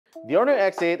The HONOR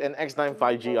X8 and X9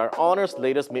 5G are HONOR's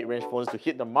latest mid-range phones to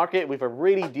hit the market with a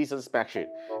really decent spec sheet.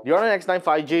 The HONOR X9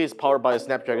 5G is powered by a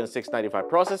Snapdragon 695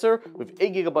 processor with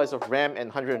 8GB of RAM and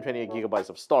 128GB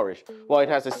of storage, while it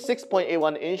has a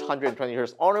 6.81-inch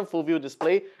 120Hz HONOR Full View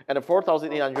display and a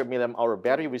 4800 mAh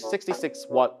battery with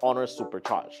 66W HONOR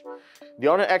Supercharge. The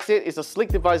HONOR X8 is a sleek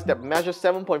device that measures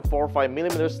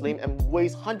 7.45mm slim and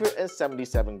weighs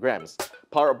 177 grams.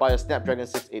 Powered by a Snapdragon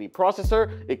 680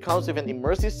 processor, it comes with an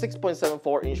immersive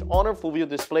 6.74-inch HONOR Full View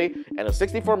display and a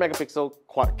 64-megapixel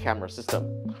quad camera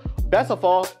system. Best of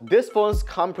all, these phones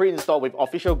come pre-installed with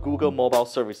official Google mobile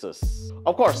services.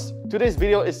 Of course, today's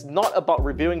video is not about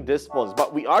reviewing these phones,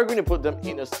 but we are going to put them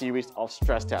in a series of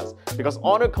stress tests because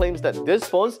HONOR claims that these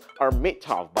phones are made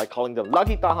tough by calling them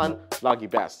lagi tahan, lagi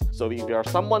best. So if you are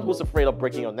someone who's afraid of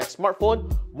breaking your next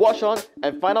smartphone, watch on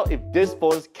and find out if these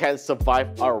phones can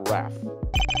survive our wrath.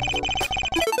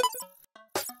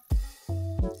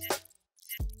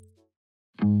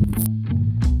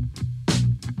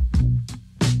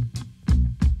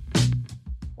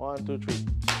 One, two, three.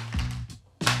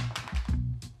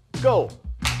 Go!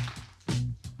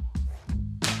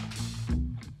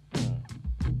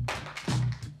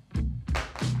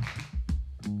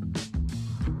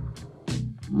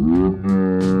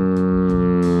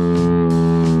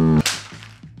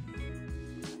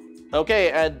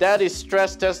 Okay, and that is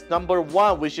stress test number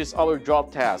 1, which is our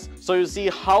drop test. So you see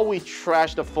how we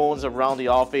trash the phones around the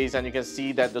office, and you can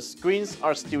see that the screens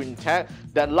are still intact.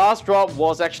 That last drop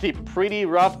was actually pretty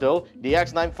rough though. The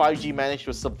X9 5G managed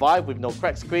to survive with no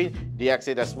cracked screen, the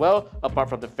X8 as well, apart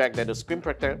from the fact that the screen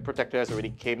protector has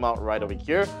already came out right over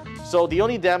here. So the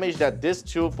only damage that these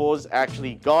two phones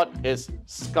actually got is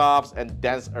scuffs and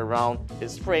dents around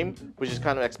its frame, which is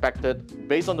kind of expected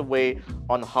based on the way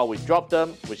on how we dropped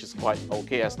them, which is quite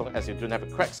okay as long as you don't have a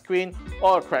cracked screen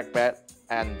or a cracked back,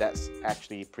 and that's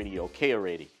actually pretty okay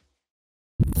already.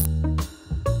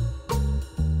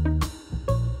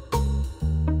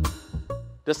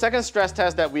 The second stress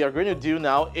test that we are going to do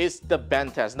now is the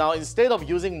bend test. Now, instead of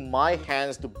using my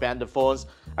hands to bend the phones,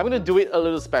 I'm going to do it a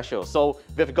little special. So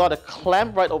we've got a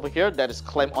clamp right over here that is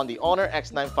clamped on the HONOR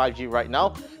X9 5G right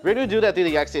now. We're going to do that to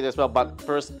the X8 as well, but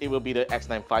first it will be the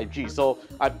X9 5G. So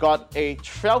I've got a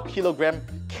 12kg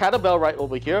kettlebell right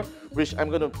over here, which I'm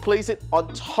going to place it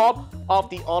on top of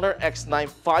the HONOR X9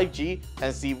 5G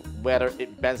and see whether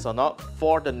it bends or not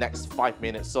for the next 5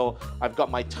 minutes. So I've got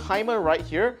my timer right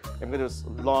here. I'm going to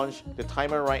launch the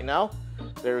timer right now.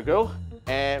 There we go.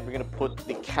 And we're going to put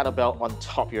the kettlebell on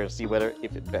top here and see whether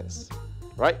if it bends.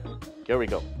 Right? Here we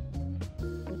go.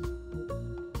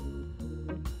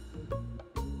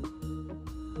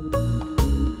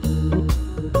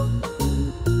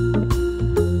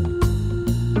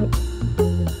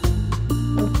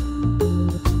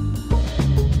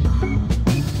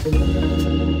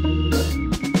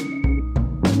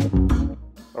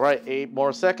 Alright, 8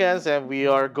 more seconds and we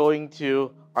are going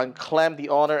to unclamp the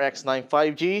HONOR X9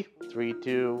 5G. 3,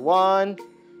 2, 1.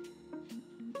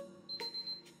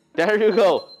 There you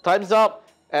go. Time's up.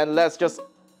 And let's just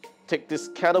take this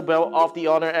kettlebell off the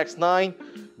HONOR X9.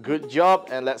 Good job.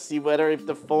 And let's see whether if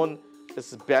the phone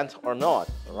is bent or not.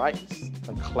 Alright,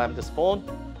 unclamp this phone.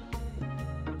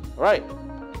 Alright.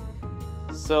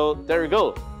 So there you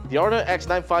go. The HONOR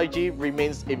X9 5G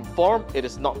remains informed. It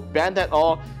is not bent at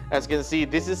all. As you can see,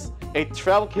 this is a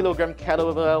 12kg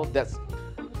kettlebell that's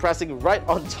pressing right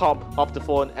on top of the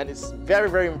phone, and it's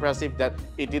very impressive that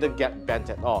it didn't get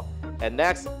bent at all. And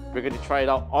next, we're going to try it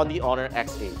out on the HONOR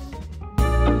X8.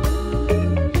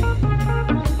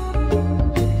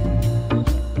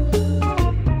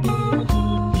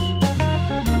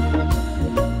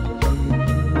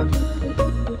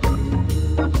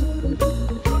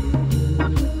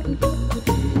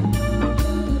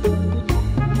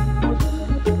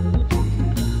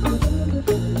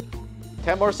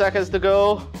 10 more seconds to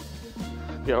go.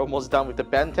 We are almost done with the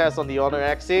bend test on the HONOR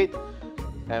X8.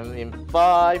 And in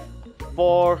 5,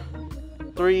 4,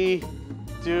 3,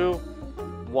 2,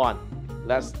 1.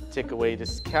 Let's take away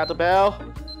this kettlebell.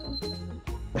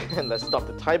 And let's stop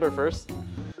the timer first.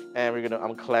 And we're going to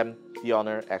unclamp the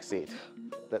HONOR X8.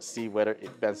 Let's see whether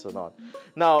it bends or not.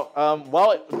 Now,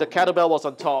 while the kettlebell was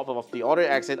on top of the HONOR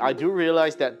X8, I do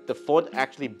realize that the phone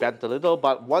actually bent a little,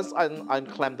 but once I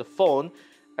unclamp the phone,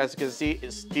 as you can see,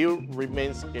 it still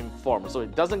remains informed. So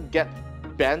it doesn't get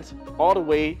bent all the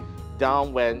way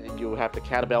down when you have the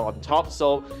kettlebell on top.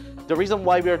 So the reason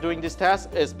why we are doing this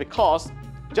test is because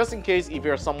just in case if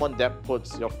you're someone that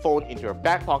puts your phone into your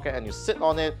back pocket and you sit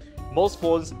on it, most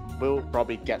phones will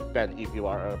probably get bent if you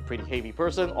are a pretty heavy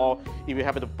person, or if you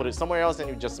happen to put it somewhere else and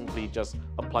you just simply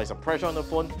apply some pressure on the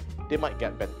phone, they might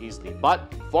get bent easily.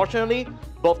 But fortunately,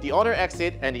 both the HONOR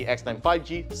X8 and the X9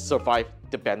 5G survived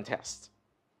the bend test.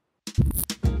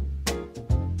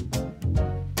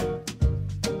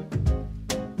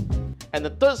 And the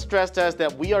third stress test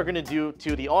that we are going to do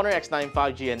to the HONOR X9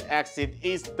 5G and X8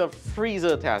 is the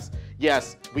freezer test.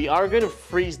 Yes, we are going to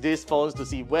freeze these phones to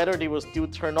see whether they will still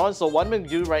turn on. So what I'm going to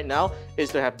do right now is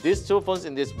to have these two phones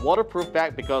in this waterproof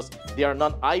bag because they are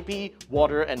non-IP,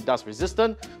 water and dust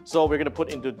resistant. So we're going to put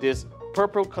into this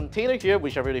purple container here,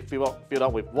 which I already filled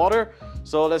up with water.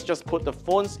 So let's just put the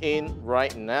phones in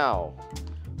right now.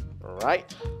 All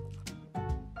right.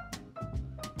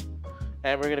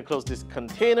 And we're going to close this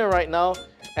container right now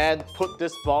and put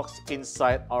this box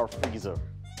inside our freezer.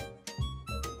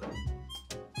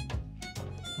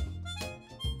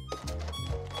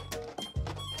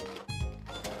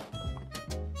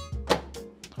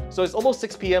 So it's almost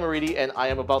 6 p.m. already and I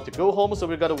am about to go home, so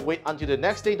we're gonna wait until the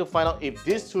next day to find out if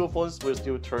these two phones will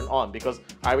still turn on because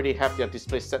I already have their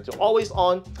display set to always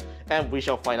on and we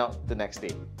shall find out the next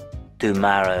day.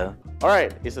 Tomorrow.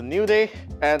 Alright, it's a new day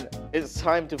and it's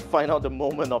time to find out the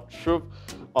moment of truth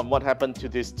on what happened to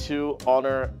these two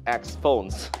HONOR X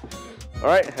phones.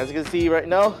 Alright, as you can see right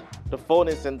now, the phone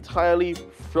is entirely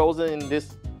frozen in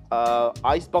this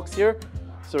ice box here.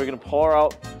 So we're gonna pour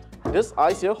out this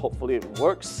ice here, hopefully it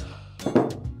works.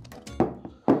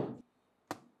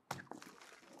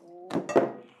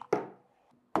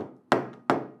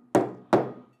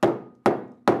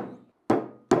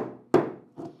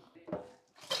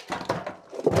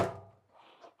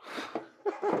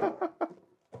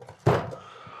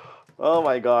 Oh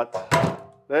my god.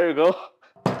 There you go.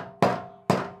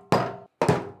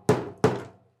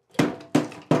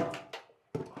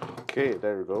 Okay,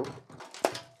 there we go.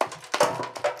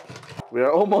 We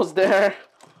are almost there.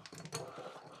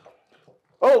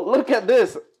 Oh, look at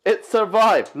this. It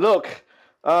survived. Look.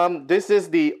 This is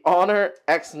the HONOR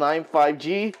X9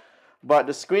 5G, but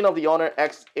the screen of the HONOR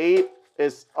X8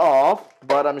 is off,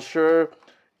 but I'm sure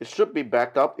it should be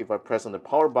backed up if I press on the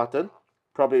power button.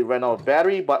 Probably ran out of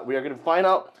battery, but we are going to find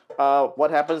out what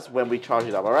happens when we charge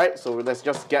it up. All right, so let's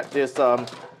just get this phone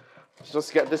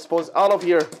out of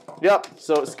here. Yep,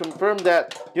 so it's confirmed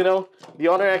that, you know, the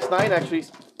HONOR X9 actually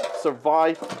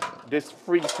survived this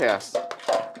freeze test.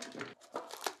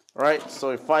 Alright, so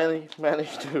we finally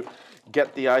managed to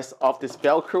get the ice off this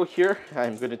Velcro here.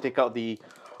 I'm going to take out the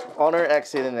HONOR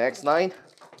X8 and the X9.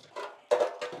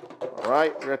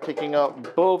 Alright, we're taking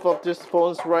out both of these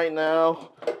phones right now.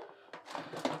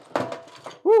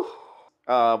 Whew.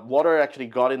 Water actually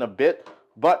got in a bit,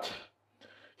 but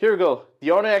here we go. The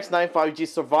HONOR X9 5G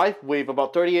survived with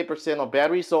about 38% of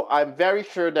battery, so I'm very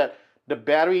sure that the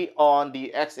battery on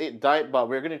the X8 died, but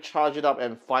we're going to charge it up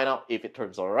and find out if it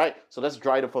turns on. Alright, so let's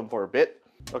dry the phone for a bit.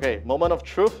 Okay, moment of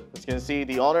truth. As you can see,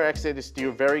 the HONOR X8 is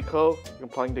still very cold. I'm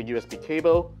plugging the USB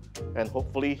cable and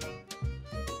hopefully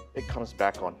it comes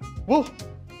back on. Woo!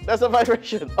 That's a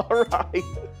vibration. Alright.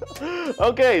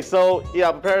 Okay, so yeah,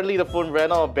 apparently the phone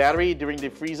ran out of battery during the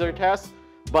freezer test,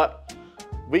 but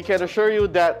we can assure you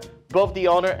that both the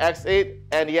HONOR X8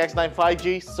 and the X9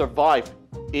 5G survived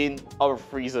in our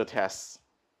freezer tests.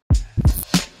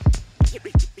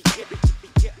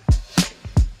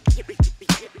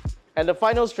 And the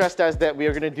final stress test that we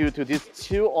are going to do to these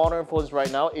two HONOR phones right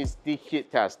now is the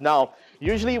heat test. Now,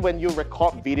 usually when you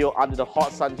record video under the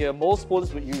hot sun here, most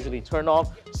phones would usually turn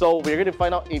off. So we're going to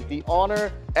find out if the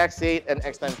HONOR X8 and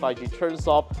X9 5G turns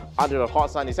off under the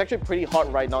hot sun. It's actually pretty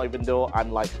hot right now, even though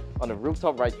I'm like on the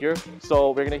rooftop right here. So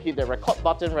we're going to hit the record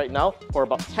button right now for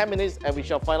about 10 minutes and we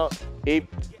shall find out if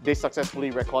they successfully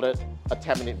recorded a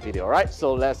 10-minute video. Alright,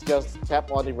 so let's just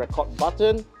tap on the record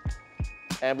button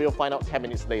and we'll find out 10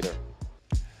 minutes later.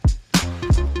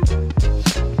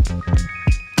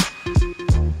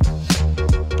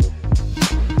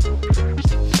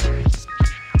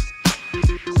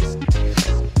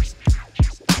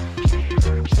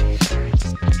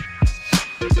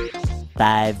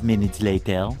 Five minutes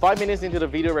later. 5 minutes into the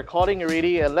video recording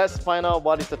already, and let's find out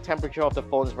what is the temperature of the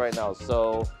phones right now.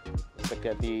 So let's look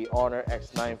at the HONOR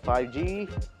X9 5G.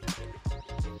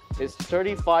 It's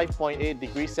 35.8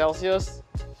 degrees Celsius.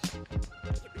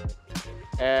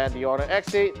 And the HONOR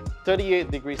X8,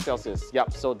 38 degrees Celsius.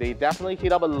 Yep, so they definitely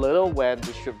heat up a little when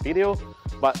we shoot video,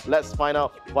 but let's find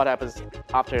out what happens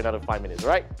after another 5 minutes,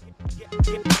 right?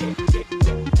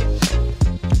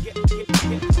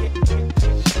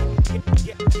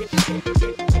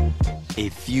 A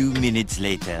few minutes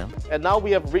later. And now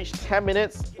we have reached 10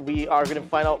 minutes. We are going to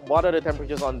find out what are the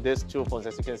temperatures on these two phones.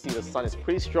 As you can see, the sun is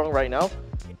pretty strong right now.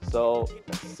 So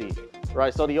let's see.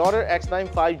 Right, so the HONOR X9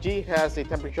 5G has a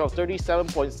temperature of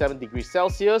 37.7 degrees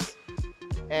Celsius.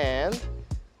 and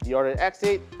the Honor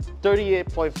X8,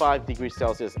 38.5 degrees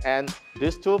Celsius. And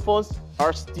these two phones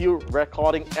are still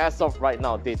recording as of right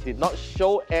now. They did not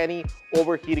show any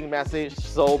overheating message,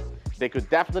 so they could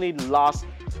definitely last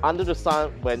under the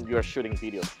sun when you're shooting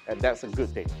videos, and that's a good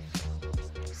thing.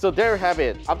 So there you have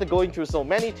it. After going through so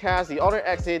many tests, the Honor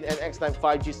X8 and X9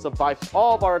 5G survived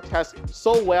all of our tests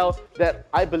so well that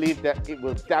I believe that it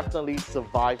will definitely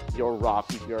survive your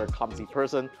rough if you're a clumsy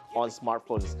person on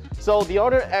smartphones. So the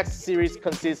Honor X series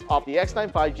consists of the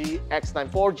X9 5G, X9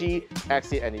 4G,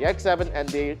 X8 and the X7, and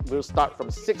they will start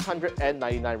from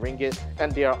 699 ringgit,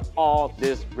 and they are all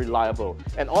this reliable.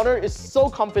 And Honor is so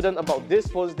confident about these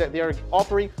phones that they are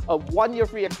offering a 1-year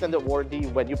free extended warranty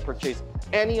when you purchase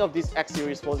any of these X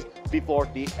series phones before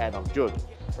the end of June.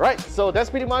 Right, so that's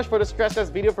pretty much for the stress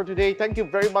test video for today. Thank you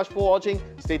very much for watching.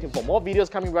 Stay tuned for more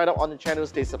videos coming right up on the channel.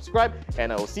 Stay subscribed,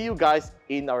 and I will see you guys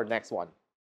in our next one.